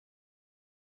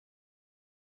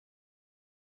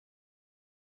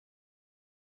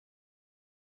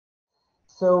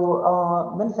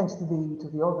Many thanks to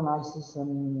the organizers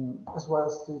and as well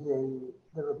as to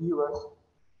the reviewers.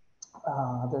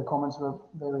 Their comments were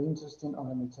very interesting.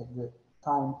 Let me check the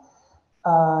time.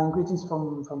 Greetings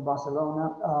from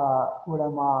Barcelona, where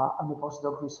I'm a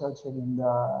postdoc researcher in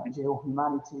the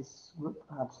Geohumanities group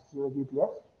at here at UPF,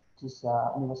 which is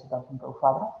Universitat Pompeu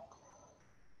Fabra.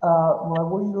 What I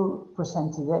will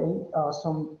present today are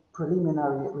some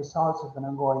preliminary results of an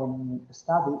ongoing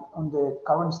study on the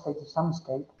current state of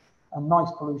soundscape and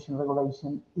noise pollution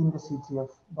regulation in the city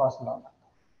of Barcelona.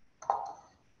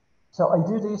 So I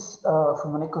do this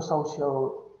from an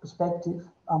eco-social perspective,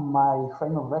 and my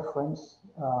frame of reference,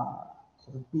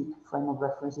 sort of big frame of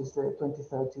reference, is the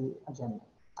 2030 agenda.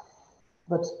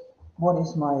 But what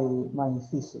is my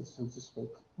thesis, so to speak?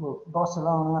 Well,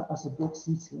 Barcelona as a big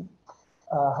city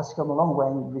has come a long way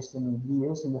in recent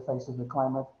years in the face of the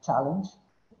climate challenge.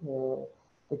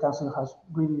 The council has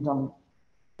really done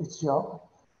its job.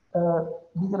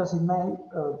 Be that as it may,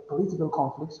 political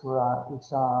conflicts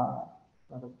which are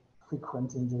rather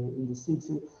frequent in the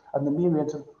city, and the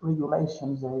myriad of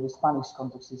regulations in the Spanish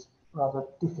context is rather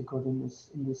difficult in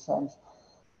this sense.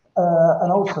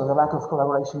 And also the lack of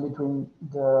collaboration between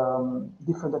the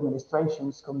different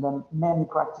administrations condemn many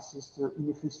practices to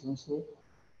inefficiency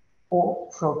or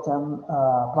short-term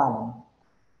planning.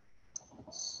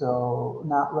 So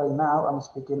right now I'm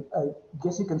speaking, I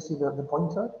guess you can see the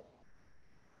pointer.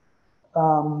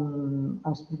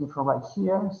 I'm speaking from right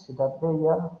here, Ciudad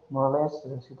Bella, more or less,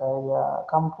 the Ciudad Bella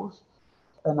campus,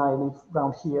 and I live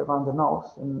around here, around the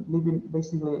north, and living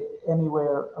basically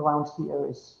anywhere around here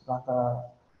is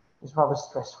rather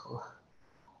stressful.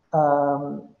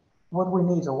 What we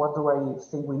need, or what do I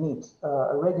think we need?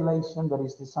 A regulation that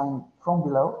is designed from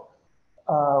below,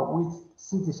 with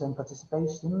citizen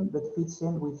participation that fits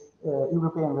in with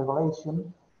European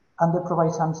regulation, and that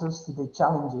provides answers to the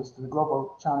challenges, to the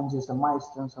global challenges and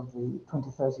milestones of the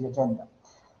 2030 agenda.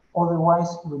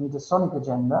 Otherwise, we need a sonic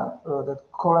agenda that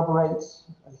collaborates,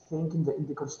 I think, in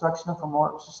the construction of a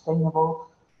more sustainable,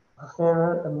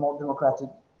 fairer, and more democratic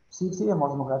city, and more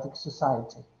democratic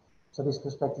society. So this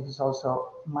perspective is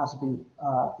also must be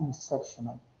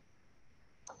intersectional.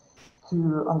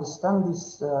 To understand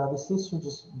this issue,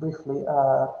 just briefly,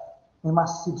 we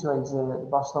must situate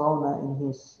Barcelona in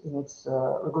its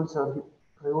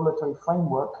regulatory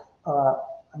framework.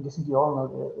 I'm guessing you all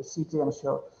know the city. I'm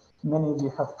sure many of you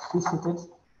have visited,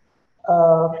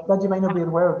 but you may not be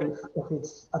aware of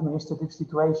its administrative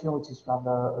situation, which is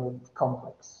rather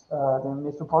complex. The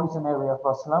metropolitan area of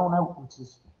Barcelona, which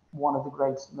is one of the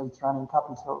great Mediterranean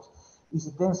capitals, is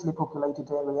a densely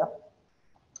populated area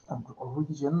or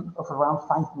region of around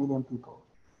 5 million people.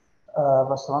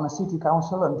 Barcelona City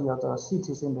Council and the other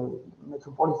cities in the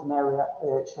metropolitan area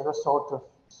share a sort of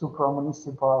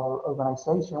supra-municipal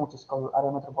organization, which is called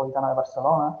Área Metropolitana de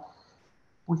Barcelona,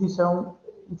 with its own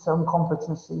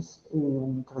competencies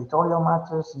in territorial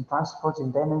matters, in transport,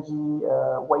 in energy,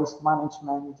 waste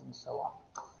management, and so on.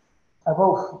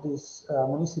 Above this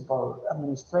municipal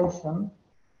administration,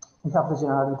 we have the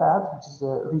Generalitat, which is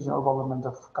the regional government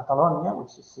of Catalonia,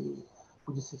 which you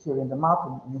see here in the map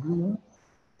in green.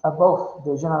 Above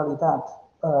the Generalitat,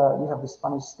 you have the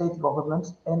Spanish state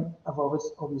government, and above it,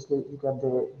 obviously, you get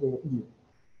the EU.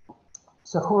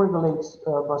 So who regulates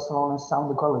Barcelona's sound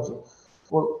ecology?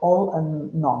 Well, all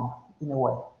and none, in a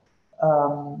way.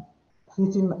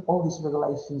 Fitting all these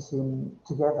regulations in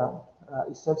together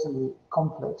is certainly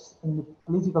complex, and the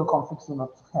political conflicts do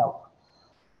not help.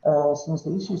 Since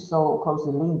the issue is so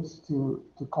closely linked to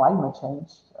climate change,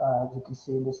 you can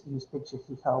see in this picture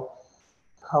here how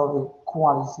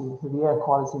the air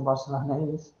quality in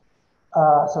Barcelona is.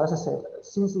 So as I said,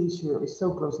 since the issue is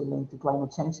so closely linked to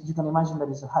climate change, you can imagine that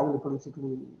it's a highly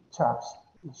politically charged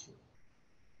issue.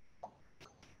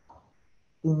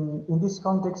 In this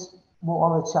context, what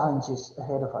are the challenges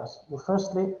ahead of us? Well,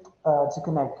 firstly, to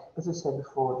connect, as I said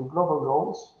before, the global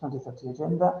goals, 2030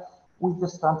 agenda, with the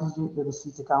strategy that the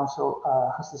City Council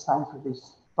has designed for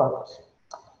this purpose.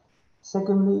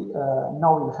 Secondly,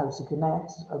 knowing how to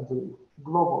connect at the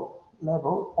global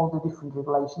level all the different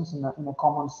regulations in a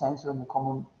common sense or in a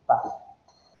common path.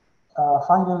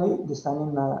 Finally,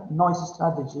 designing a noise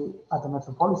strategy at the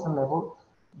metropolitan level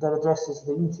that addresses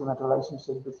the intimate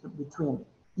relationship between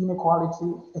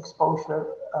inequality,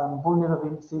 exposure, and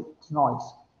vulnerability to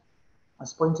noise,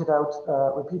 as pointed out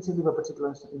repeatedly, but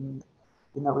particularly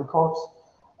in a report,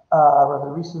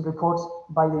 rather recent reports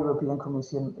by the European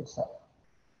Commission itself.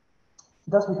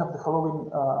 Thus, we have the following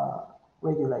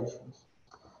regulations.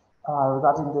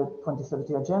 Regarding the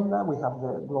 2030 agenda, we have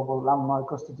the global landmark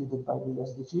constituted by the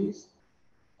SDGs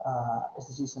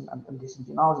and the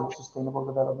Sustainable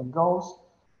Development Goals,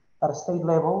 At a state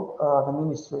level, the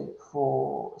Ministry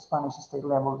for Spanish state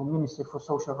level, the Ministry for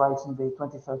Social Rights in the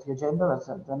 2030 Agenda, that's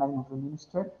the name of the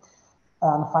ministry.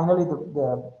 And finally,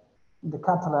 the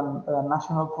Catalan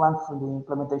National Plan for the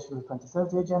implementation of the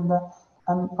 2030 Agenda.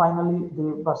 And finally,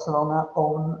 the Barcelona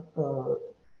own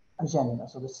agenda,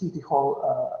 so the City Hall,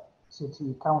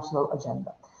 City Council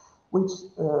agenda, which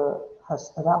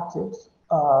has adapted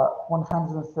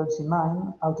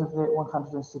 139 out of the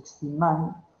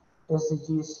 169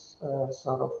 SDGs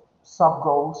sort of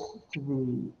sub-goals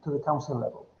to the council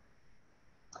level.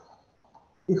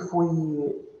 If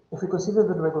we consider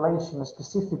the regulation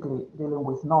specifically dealing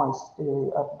with noise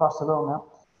at Barcelona,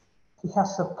 it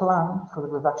has a plan for the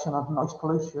reduction of noise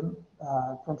pollution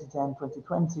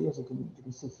 2010-2020, as you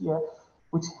can see here,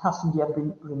 which hasn't yet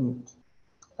been renewed.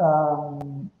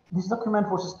 This document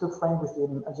was still framed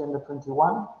within Agenda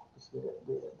 21,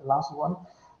 the last one,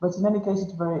 but in any case,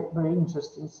 it's very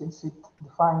interesting since it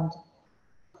defined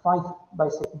 5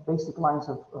 basic lines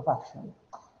of action.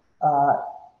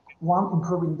 One,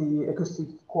 improving the acoustic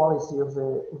quality of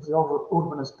the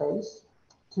urban space.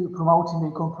 2, promoting the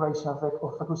incorporation of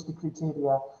acoustic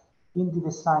criteria in the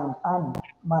design and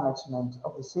management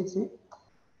of the city.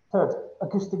 3rd,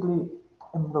 acoustically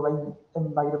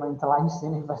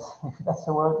environmentalizing, if that's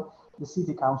a word, the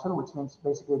city council, which means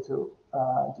basically to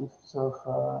give sort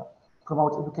of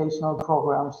promote educational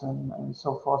programs and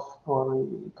so forth for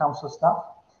the council staff.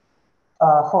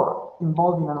 4,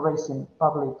 involving and raising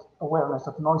public awareness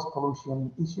of noise pollution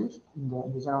issues in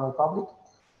the general public,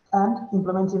 and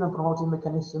implementing and promoting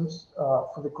mechanisms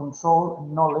for the control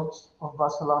and knowledge of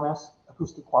Barcelona's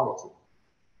acoustic quality.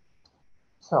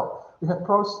 So we have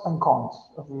pros and cons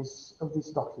of this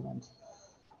document.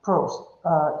 Pros: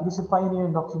 it is a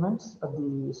pioneering document of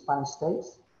the Spanish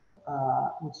state,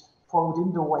 which followed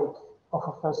in the wake of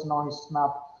a first noise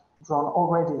map drawn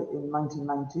already in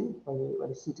 1990 by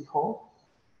the City Hall.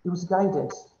 It was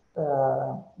guided,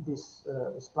 this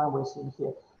plan we're seeing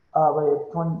here, by a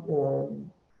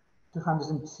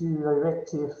 202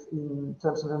 directive in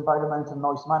terms of environmental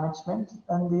noise management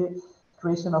and the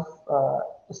creation of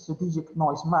strategic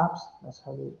noise maps, that's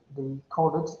how they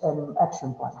call it, and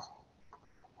action plans.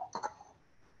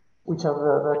 Which are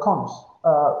the cons?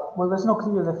 Well, there's no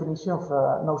clear definition of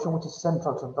a notion which is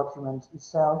central to the document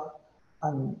itself,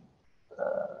 and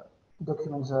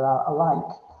documents that are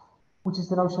alike, which is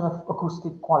the notion of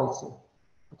acoustic quality,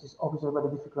 which is obviously a very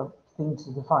difficult thing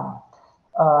to define.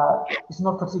 It's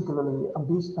not particularly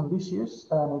ambitious,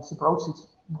 and its approach is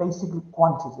basically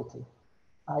quantitative,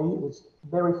 i.e. it's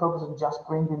very focused on just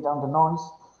bringing down the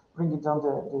noise, bringing down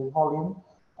the volume,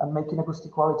 and making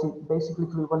acoustic quality basically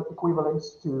equivalent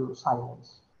to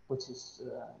silence, which is,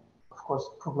 of course,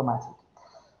 problematic,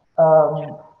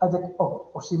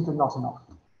 or simply not enough.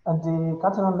 At the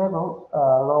Catalan level,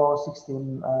 Law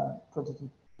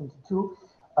 16/2022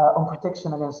 on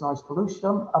protection against noise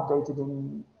pollution, updated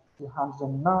in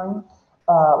 2009,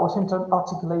 was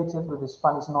articulated with the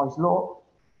Spanish noise law,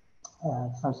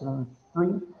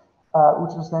 2003,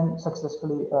 which was then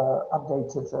successfully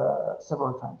updated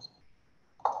several times.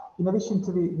 In addition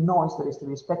to the noise that is to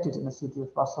be expected in a city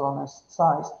of Barcelona's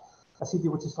size, a city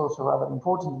which is also rather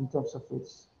important in terms of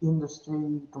its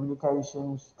industry,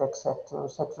 communications, tech sector,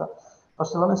 etc.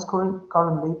 Barcelona is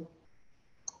currently,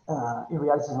 in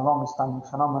reality, is a long-standing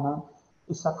phenomenon,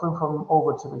 is suffering from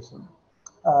over-tourism.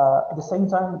 At the same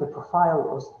time, the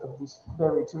profile of this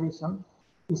very tourism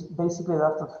is basically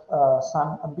that of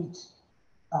sun and beach,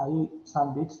 i.e.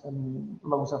 sun, beach, and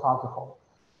loads of alcohol,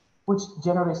 which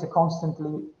generates a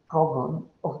constantly problem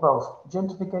of both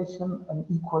gentrification and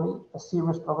equally a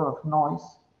serious problem of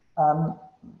noise and,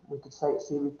 we could say,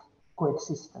 civic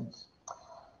coexistence,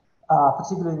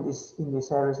 particularly in these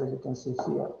areas that you can see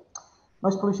here.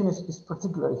 Noise pollution is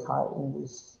particularly high in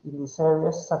these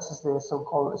areas, such as the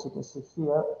so-called, as you can see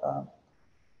here,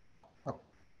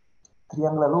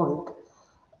 triangle ludic,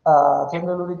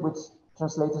 which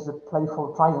translates as a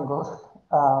playful triangle,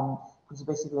 which is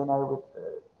basically an area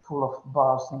full of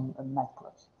bars and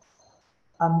nightclubs.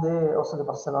 And also the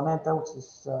Barceloneta, which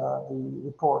is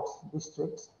the port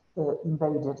district,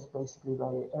 invaded basically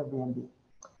by Airbnb.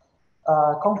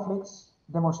 Conflicts,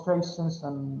 demonstrations,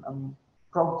 and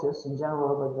protests in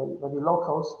general by the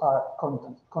locals are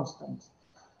constant.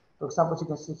 For example, as you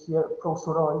can see here, prou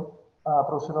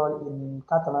soroll in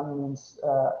Catalan means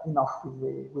enough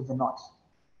with the noise.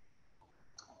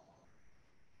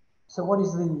 So what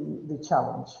is the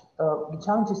challenge? The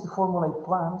challenge is to formulate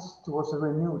plans towards a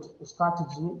renewed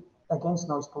strategy against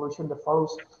noise pollution that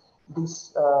follows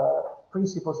these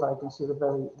principles that I consider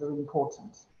very, very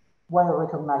important, while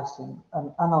recognizing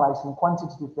and analyzing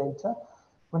quantitative data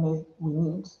we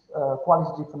need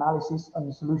qualitative analysis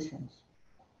and solutions.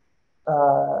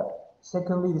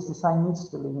 Secondly, this design needs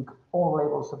to link all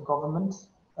levels of government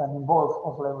and involve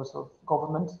all levels of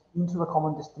government into a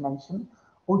common destination,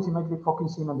 ultimately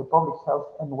focusing on the public health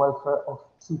and welfare of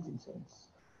citizens.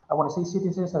 I want to say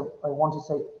citizens, I want to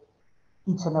say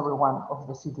each and every one of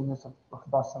the citizens of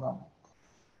Barcelona.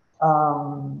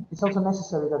 It's also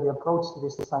necessary that the approach to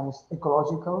this design is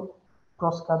ecological,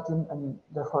 cross-cutting, and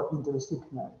therefore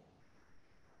interdisciplinary.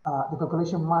 The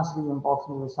population must be involved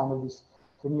in the design of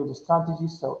the new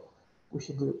strategies, so we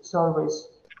should do surveys,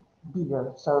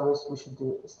 bigger surveys, we should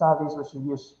do studies, we should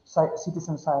use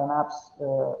citizen sign-ups,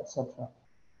 etc.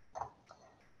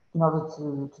 In order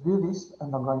to do this,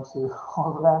 and I'm going to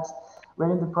all of that, we're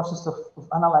in the process of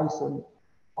analyzing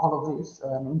all of this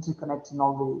and interconnecting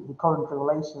all the current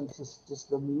regulations. This is just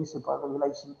the municipal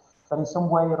regulation, but in some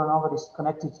way or another is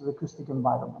connected to the acoustic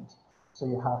environment. So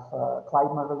you have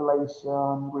climate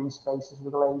regulation, green spaces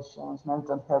regulations,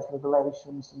 mental health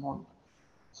regulations, and all.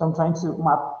 So I'm trying to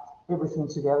map everything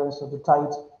together, so to tie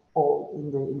it all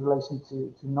in relation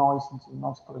to noise and to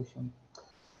noise pollution.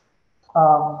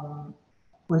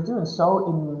 We're doing so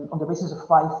on the basis of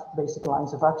 5 basic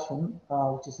lines of action,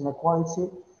 which is inequality,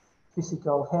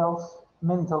 physical health,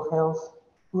 mental health,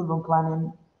 urban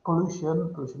planning,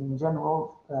 pollution in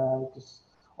general, because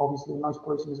obviously noise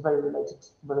pollution is very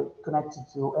connected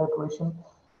to air pollution,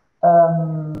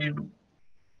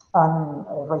 and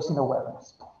raising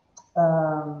awareness.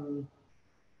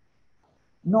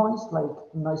 Noise,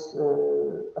 like noise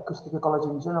acoustic ecology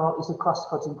in general, is a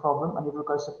cross-cutting problem, and it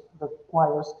requires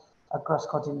a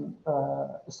cross-cutting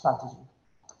strategy.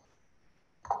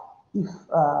 If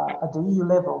at the EU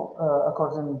level,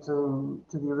 according to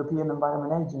the European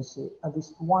Environment Agency, at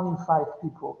least 1 in 5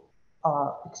 people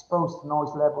are exposed to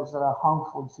noise levels that are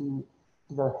harmful to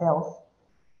their health,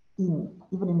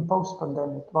 even in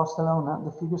post-pandemic Barcelona,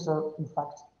 the figures are in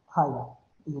fact higher.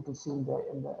 You can see in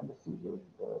the figure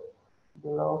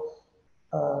below.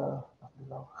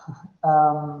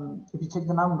 If you check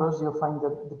the numbers, you'll find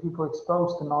that the people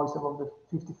exposed to noise above the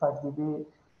 55 dB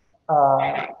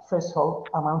threshold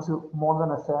amount to more than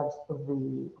 1/3 of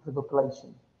the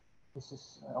population. This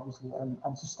is obviously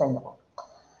unsustainable.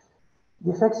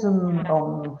 The effects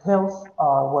on health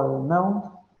are well known: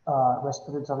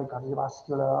 respiratory,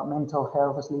 cardiovascular, mental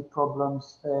health, sleep problems.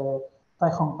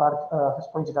 Taihong Park has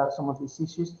pointed out some of these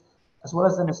issues, as well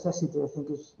as the necessity. I think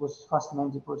it was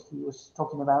fascinating what he was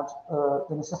talking about,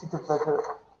 the necessity of better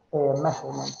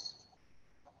measurements.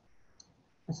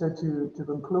 And so to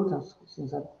conclude,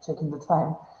 since I'm taking the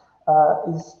time,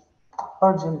 is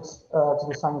urgent to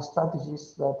design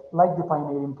strategies that, like the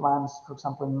pioneering plans, for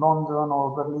example, in London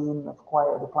or Berlin, the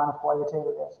plan of quiet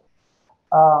areas,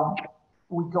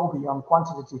 we go beyond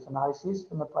quantitative analysis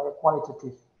and apply a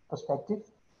qualitative perspective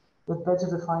that better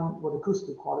define what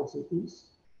acoustic quality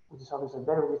is, which is obviously a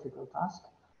very difficult task,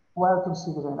 while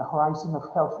considering a horizon of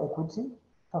health equity.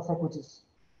 Health equity is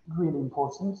really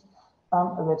important,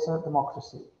 and a better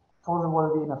democracy for the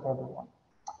well-being of everyone.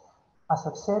 As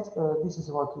I've said, this is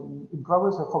a work in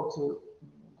progress. I hope to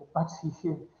get back to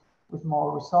you with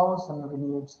more results and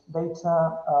renewed data.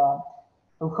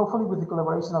 Hopefully with the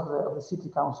collaboration of the City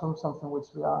Council, something which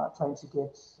we are trying to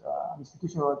get, an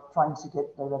institution we are trying to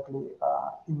get directly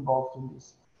involved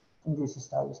in these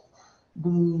studies.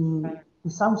 The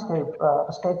Soundscape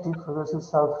perspective reveals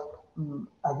itself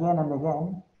again and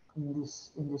again in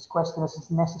this question as its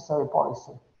necessary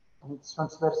policy and its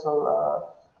transversal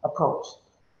approach.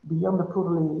 Beyond the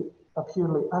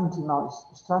purely anti-noise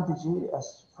strategy,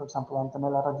 as for example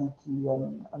Antonella Radicchi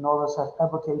and others have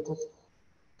advocated,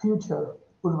 future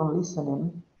urban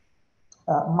listening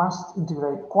must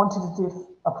integrate quantitative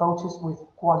approaches with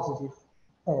qualitative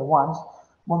ones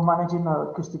when managing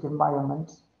our acoustic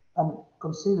environment, and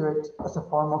consider it as a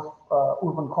form of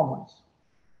urban commons.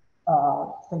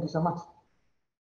 Thank you so much.